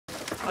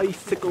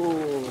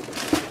icicles.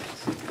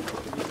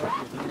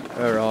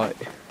 Alright.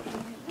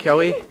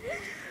 Kelly,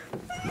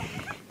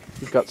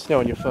 you've got snow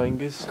on your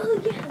fingers.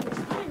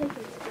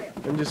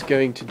 I'm just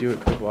going to do a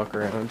quick walk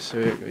around so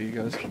you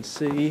guys can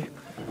see.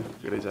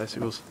 Look at these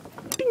icicles.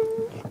 Ding!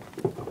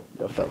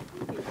 Oh, fell.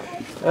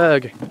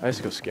 Okay,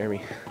 icicles scare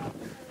me.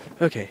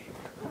 Okay.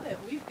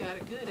 We've got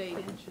a good 8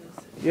 inches.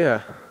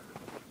 Yeah.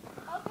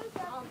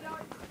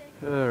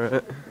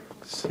 Alright.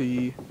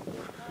 See.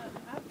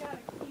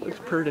 Looks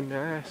pretty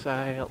nice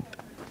out.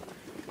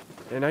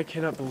 And I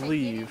cannot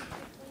believe.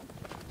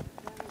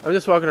 I'm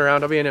just walking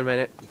around, I'll be in a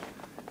minute.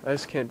 I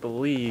just can't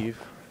believe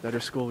that our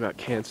school got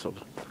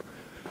canceled.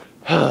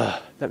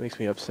 That makes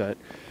me upset.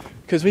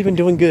 Because we've been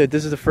doing good.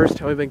 This is the first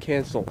time we've been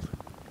canceled.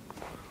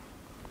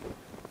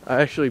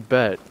 I actually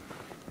bet.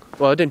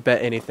 Well, I didn't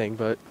bet anything,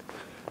 but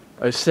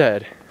I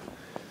said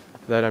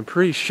that I'm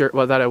pretty sure,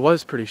 well, that I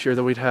was pretty sure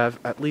that we'd have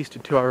at least a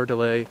 2-hour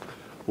delay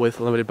with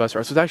limited bus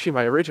routes. So actually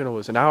my original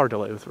was an hour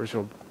delay with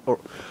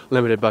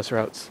limited bus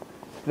routes.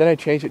 Then I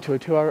changed it to a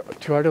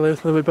 2-hour delay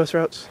with limited bus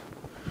routes.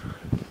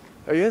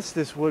 I guess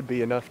this would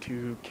be enough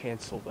to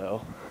cancel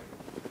though.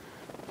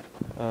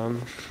 Oh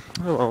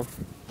well.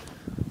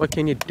 What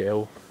can you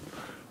do?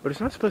 But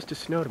it's not supposed to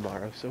snow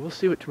tomorrow, so we'll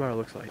see what tomorrow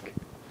looks like.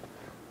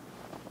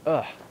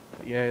 Yeah,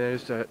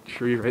 there's that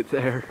tree right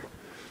there.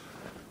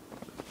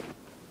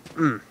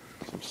 Some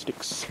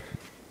sticks.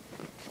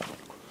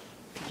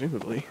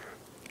 Presumably.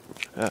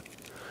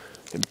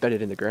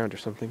 Embedded in the ground or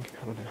something.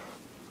 I don't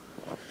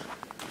know.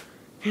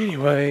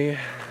 Anyway,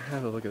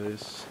 have a look at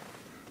this.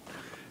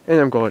 And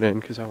I'm going in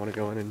because I want to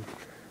go in and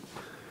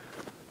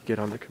get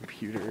on the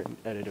computer and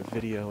edit a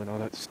video and all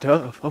that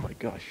stuff. Oh my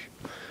gosh.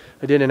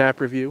 I did an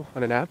app review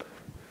on an app.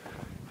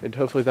 And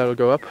hopefully that'll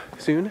go up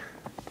soon.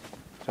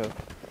 So,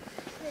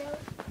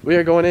 we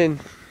are going in.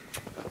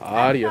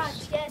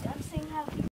 Adios.